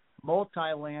long-term,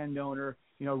 multi-landowner,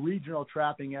 regional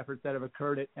trapping efforts that have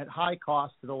occurred at high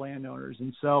cost to the landowners.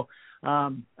 And so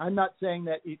I'm not saying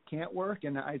that it can't work,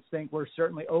 and I think we're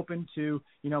certainly open to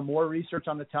more research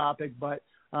on the topic, but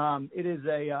it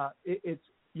is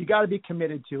you got to be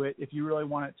committed to it if you really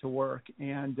want it to work.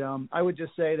 And I would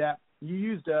just say that you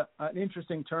used an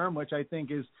interesting term, which I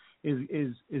think is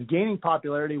gaining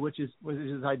popularity, which is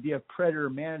this idea of predator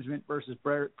management versus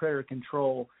predator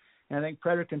control. And I think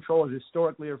predator control is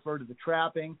historically referred to the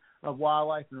trapping of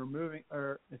wildlife and removing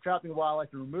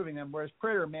them, whereas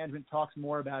predator management talks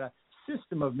more about a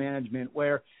system of management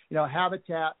where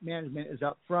habitat management is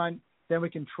up front. Then we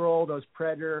control those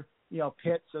predator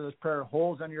pits or those predator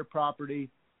holes on your property,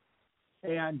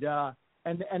 and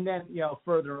then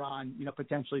further on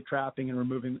potentially trapping and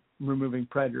removing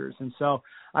predators. And so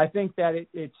I think that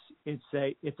it's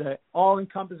a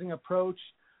all-encompassing approach.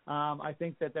 I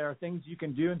think that there are things you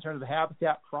can do in terms of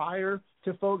habitat prior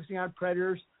to focusing on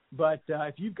predators. But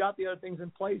if you've got the other things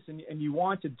in place and you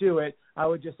want to do it, I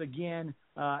would just, again,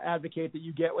 advocate that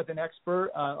you get with an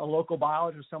expert, a local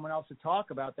biologist, or someone else to talk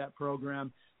about that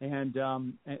program and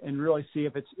really see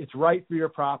if it's right for your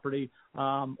property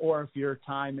or if your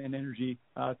time and energy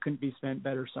couldn't be spent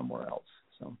better somewhere else.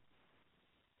 So.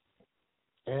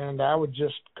 And I would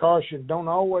just caution, don't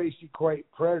always equate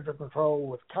predator control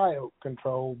with coyote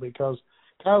control, because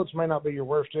coyotes may not be your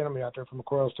worst enemy out there from a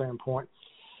quail standpoint.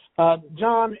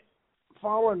 John,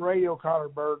 following radio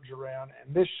collared birds around,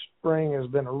 and this spring has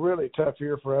been a really tough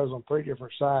year for us on 3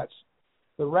 different sites.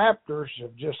 The raptors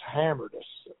have just hammered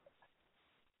us.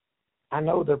 I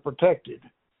know they're protected.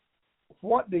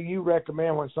 What do you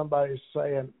recommend when somebody's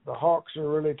saying the hawks are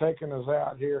really taking us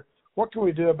out here? What can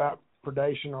we do about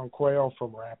predation on quail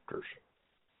from raptors?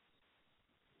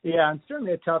 Yeah, it's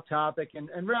certainly a tough topic, and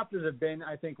raptors have been,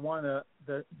 I think, one of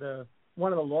the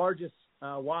largest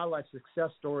wildlife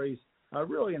success stories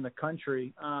really in the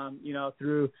country.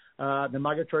 Through the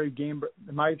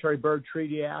Migratory Bird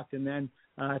Treaty Act, and then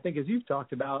I think, as you've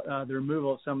talked about, the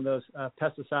removal of some of those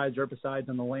pesticides, herbicides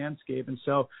on the landscape. And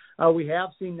so we have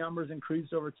seen numbers increase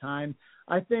over time.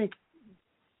 I think,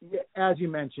 as you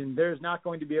mentioned, there's not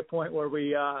going to be a point where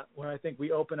I think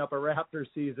we open up a raptor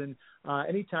season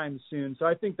anytime soon. So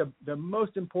I think the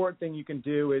most important thing you can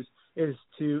do is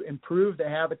to improve the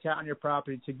habitat on your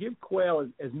property, to give quail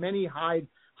as many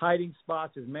hiding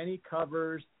spots, as many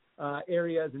covers,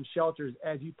 areas and shelters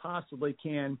as you possibly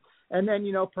can. And then,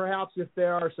 perhaps if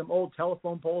there are some old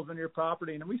telephone poles on your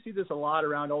property, and we see this a lot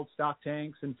around old stock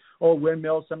tanks and old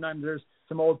windmills, sometimes there's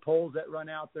some old poles that run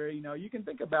out there, you can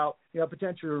think about,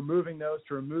 potentially removing those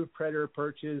to remove predator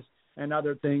perches and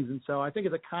other things. And so I think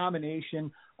it's a combination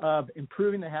of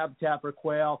improving the habitat for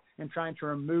quail and trying to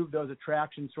remove those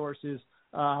attraction sources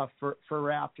for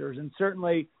raptors. And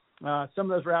certainly some of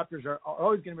those raptors are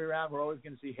always going to be around. We're always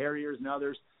going to see harriers and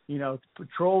others,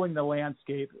 patrolling the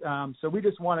landscape. So we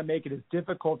just want to make it as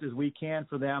difficult as we can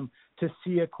for them to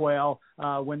see a quail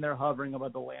when they're hovering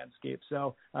above the landscape.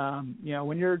 So,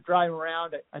 when you're driving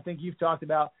around, I think you've talked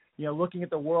about, looking at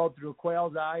the world through a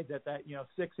quail's eyes at that,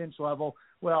 6-inch level.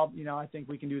 Well, I think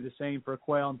we can do the same for a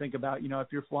quail and think about, if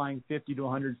you're flying 50 to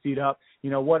 100 feet up,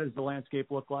 what does the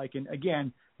landscape look like? And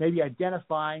again, maybe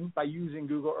identifying by using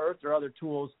Google Earth or other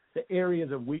tools the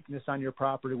areas of weakness on your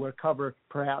property where cover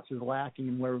perhaps is lacking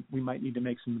and where we might need to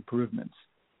make some improvements.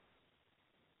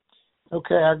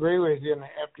 Okay, I agree with you. And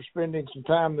after spending some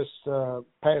time this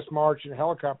past March in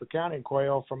Helicopter County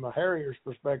quail, from a harrier's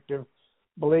perspective,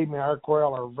 believe me, our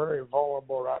quail are very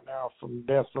vulnerable right now from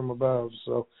death from above.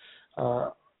 So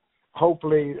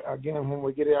hopefully, again, when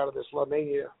we get out of this La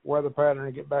Nina weather pattern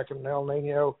and get back in El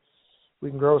Nino, we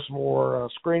can grow some more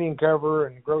screening cover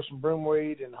and grow some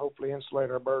broomweed and hopefully insulate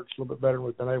our birds a little bit better than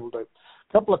we've been able to.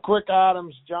 A couple of quick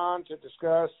items, John, to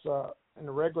discuss in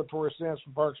the regulatory sense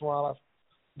from Parks and Wildlife.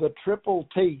 The Triple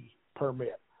T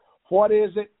permit. What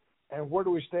is it, and where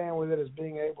do we stand with it as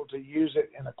being able to use it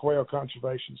in a quail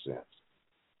conservation sense?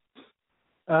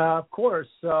 Of course.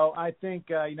 So I think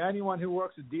anyone who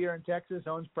works with deer in Texas,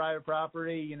 owns private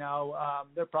property,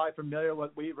 they're probably familiar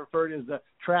with what we refer to as the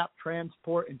trap,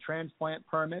 transport, and transplant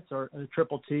permits, or the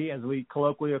Triple T, as we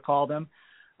colloquially call them.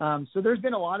 So there's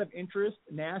been a lot of interest,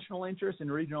 national interest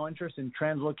and regional interest, in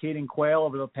translocating quail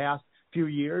over the past few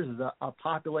years as a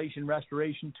population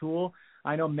restoration tool.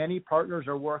 I know many partners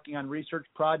are working on research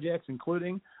projects,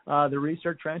 including the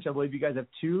Research Ranch. I believe you guys have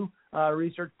 2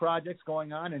 research projects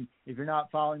going on. And if you're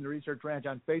not following the Research Ranch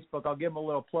on Facebook, I'll give them a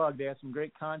little plug. They have some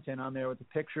great content on there with the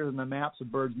pictures and the maps of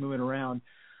birds moving around.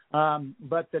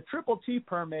 But the Triple T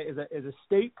permit is a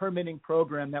state permitting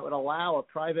program that would allow a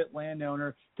private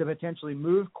landowner to potentially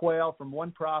move quail from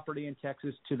one property in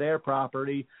Texas to their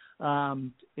property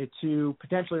to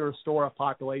potentially restore a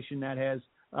population that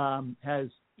has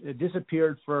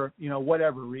disappeared for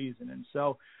whatever reason. And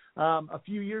so a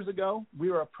few years ago,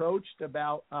 we were approached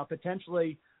about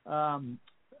potentially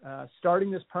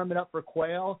starting this permit up for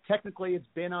quail. Technically,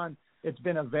 it's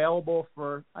been available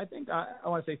for, I think, I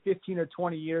want to say 15 or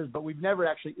 20 years, but we've never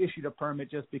actually issued a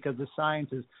permit just because the science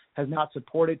has not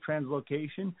supported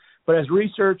translocation. But as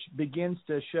research begins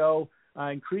to show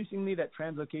increasingly that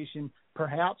translocation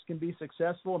perhaps can be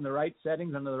successful in the right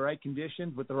settings, under the right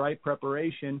conditions, with the right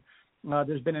preparation,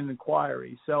 there's been an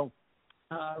inquiry. So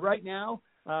right now,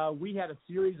 we had a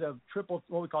series of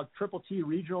what we call Triple T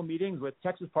regional meetings with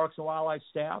Texas Parks and Wildlife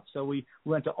staff. So we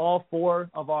went to all 4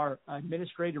 of our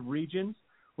administrative regions.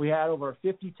 We had over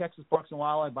 50 Texas Parks and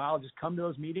Wildlife biologists come to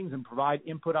those meetings and provide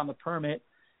input on the permit.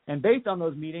 And based on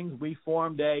those meetings, we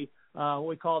formed what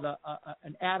we called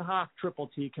an ad hoc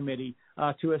Triple T committee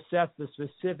to assess the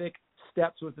specific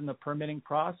steps within the permitting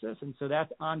process. And so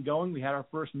that's ongoing. We had our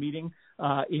first meeting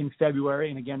in February.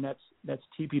 And again, that's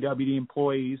TPWD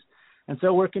employees. And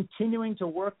so we're continuing to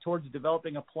work towards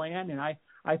developing a plan. And I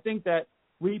think that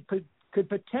we could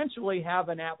potentially have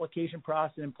an application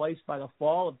process in place by the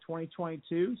fall of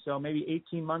 2022, so maybe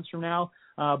 18 months from now.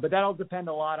 But that'll depend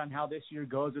a lot on how this year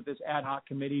goes with this ad hoc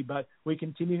committee. But we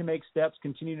continue to make steps,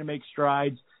 continue to make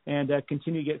strides, and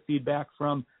continue to get feedback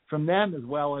from them, as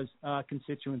well as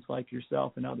constituents like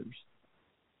yourself and others.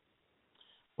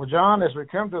 Well, John, as we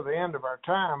come to the end of our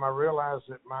time, I realized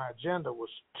that my agenda was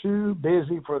too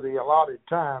busy for the allotted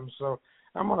time. So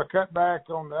I'm going to cut back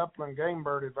on the Upland Game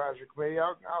Bird Advisory Committee.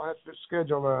 I'll have to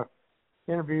schedule an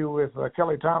interview with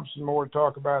Kelly Thompson more to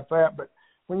talk about that. But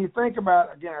when you think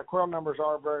about, again, our quail numbers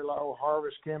are very low.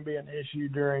 Harvest can be an issue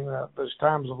during those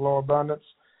times of low abundance.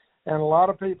 And a lot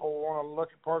of people want to look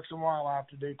at Parks and Wildlife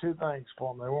to do 2 things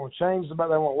for them. They want to they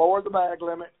want to lower the bag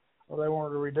limit, or they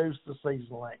want to reduce the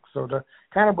season length. So to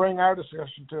kind of bring our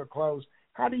discussion to a close,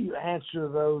 how do you answer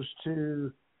those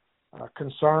 2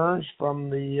 concerns from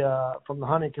the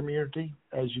hunting community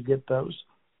as you get those?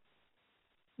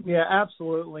 Yeah,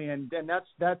 absolutely. And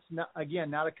that's not,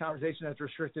 again, not a conversation that's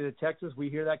restricted to Texas. We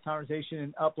hear that conversation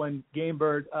in upland game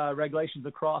bird regulations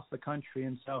across the country.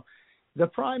 And so the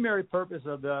primary purpose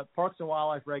of the Parks and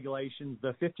Wildlife regulations,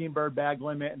 the 15 bird bag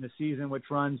limit and the season, which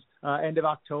runs end of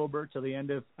October to the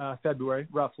end of February,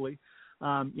 roughly,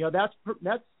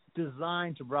 that's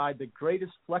designed to provide the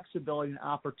greatest flexibility and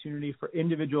opportunity for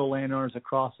individual landowners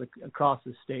across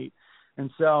the state. And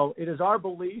so it is our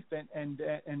belief,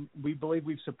 and we believe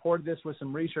we've supported this with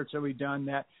some research that we've done,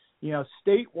 that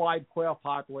statewide quail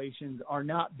populations are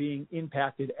not being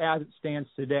impacted as it stands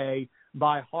today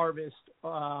by harvest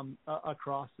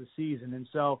across the season. And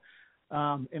so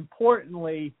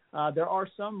importantly, there are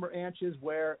some ranches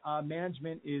where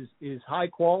management is high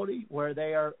quality, where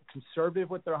they are conservative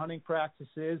with their hunting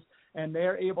practices, and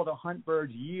they're able to hunt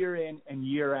birds year in and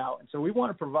year out. And so we want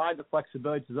to provide the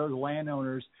flexibility to those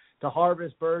landowners to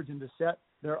harvest birds and to set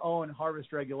their own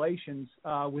harvest regulations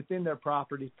within their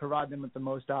properties, provide them with the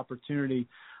most opportunity.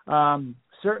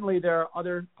 Certainly there are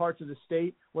other parts of the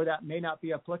state where that may not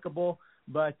be applicable,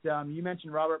 but you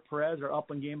mentioned Robert Perez, our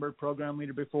Upland Game Bird Program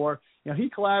leader, before. He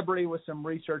collaborated with some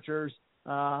researchers,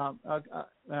 I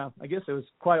guess it was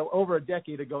quite over a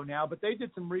decade ago now, but they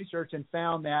did some research and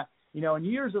found that, in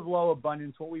years of low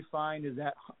abundance, what we find is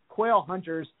that quail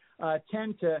hunters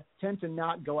tend to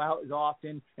not go out as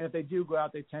often, and if they do go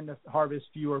out, they tend to harvest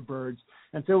fewer birds.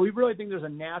 And so we really think there's a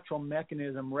natural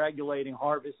mechanism regulating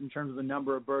harvest in terms of the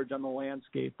number of birds on the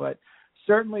landscape. But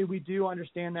certainly we do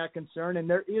understand that concern, and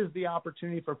there is the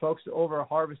opportunity for folks to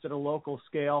over-harvest at a local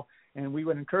scale, and we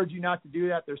would encourage you not to do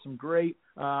that. There's some great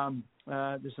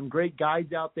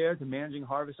guides out there to managing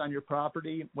harvest on your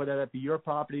property, whether that be your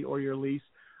property or your lease.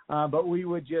 But we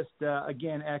would just,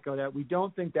 again, echo that we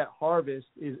don't think that harvest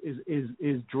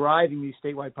is driving the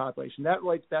statewide population. That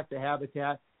relates back to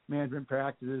habitat management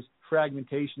practices,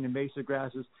 fragmentation, invasive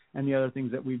grasses, and the other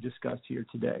things that we've discussed here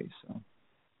today. So.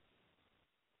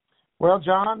 Well,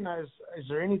 John, is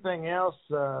there anything else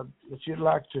that you'd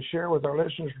like to share with our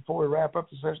listeners before we wrap up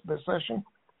this session?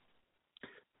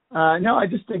 No, I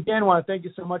just, again, want to thank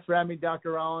you so much for having me,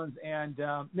 Dr. Rollins. And,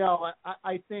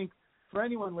 I think for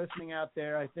anyone listening out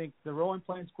there, I think the Rolling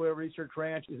Plains Quail Research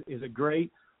Ranch is a great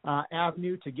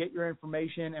avenue to get your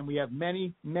information, and we have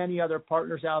many, many other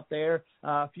partners out there.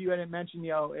 A few I didn't mention,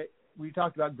 we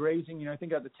talked about grazing. I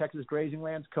think of the Texas Grazing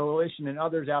Lands Coalition and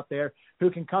others out there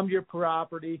who can come to your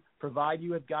property, provide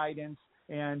you with guidance,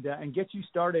 and get you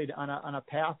started on a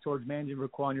path towards managing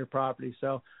quail on your property.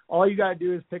 So all you got to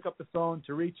do is pick up the phone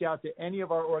to reach out to any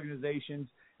of our organizations,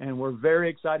 and we're very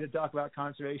excited to talk about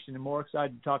conservation and more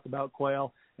excited to talk about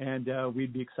quail, and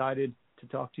we'd be excited to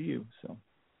talk to you. So.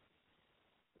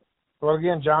 Well,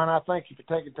 again, John, I thank you for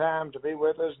taking time to be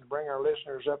with us and bring our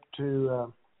listeners up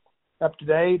to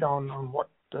date on what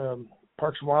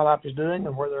Parks and Wildlife is doing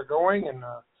and where they're going, and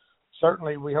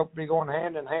certainly we hope to be going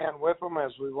hand in hand with them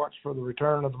as we watch for the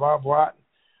return of the bobwhite.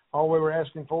 All we were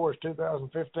asking for is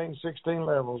 2015-16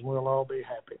 levels, and we'll all be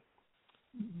happy.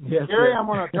 Yes, Gary, sir. I'm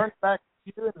going to turn it back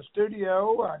to you in the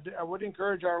studio. I would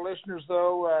encourage our listeners,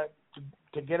 though,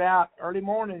 to get out early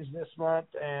mornings this month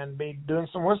and be doing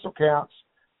some whistle counts.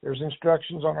 There's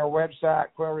instructions on our website,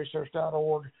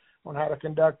 quailresearch.org, on how to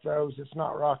conduct those. It's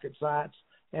not rocket science.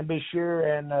 And be sure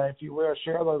and, if you will,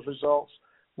 share those results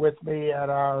with me at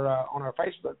our on our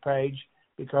Facebook page,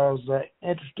 because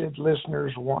interested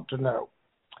listeners want to know.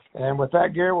 And with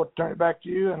that, Gary, we'll turn it back to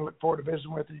you and look forward to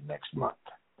visiting with you next month.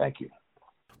 Thank you.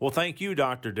 Well, thank you,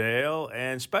 Dr. Dale,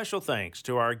 and special thanks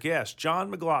to our guest, John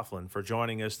McLaughlin, for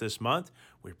joining us this month.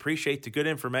 We appreciate the good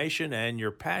information and your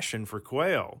passion for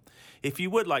quail. If you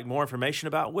would like more information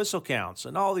about whistle counts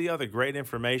and all the other great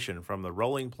information from the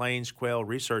Rolling Plains Quail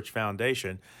Research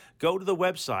Foundation, go to the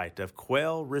website of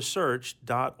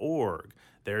quailresearch.org.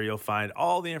 There you'll find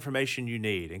all the information you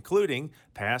need, including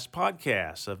past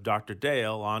podcasts of Dr.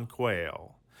 Dale on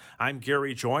quail. I'm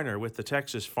Gary Joyner with the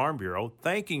Texas Farm Bureau,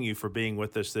 thanking you for being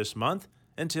with us this month.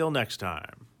 Until next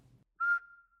time.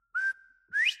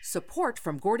 Support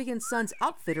from Gordy & Sons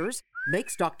Outfitters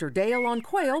makes Dr. Dale on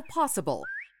Quail possible.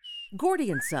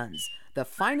 Gordy & Sons, the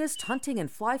finest hunting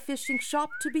and fly fishing shop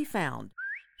to be found.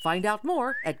 Find out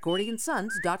more at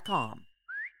gordyandsons.com.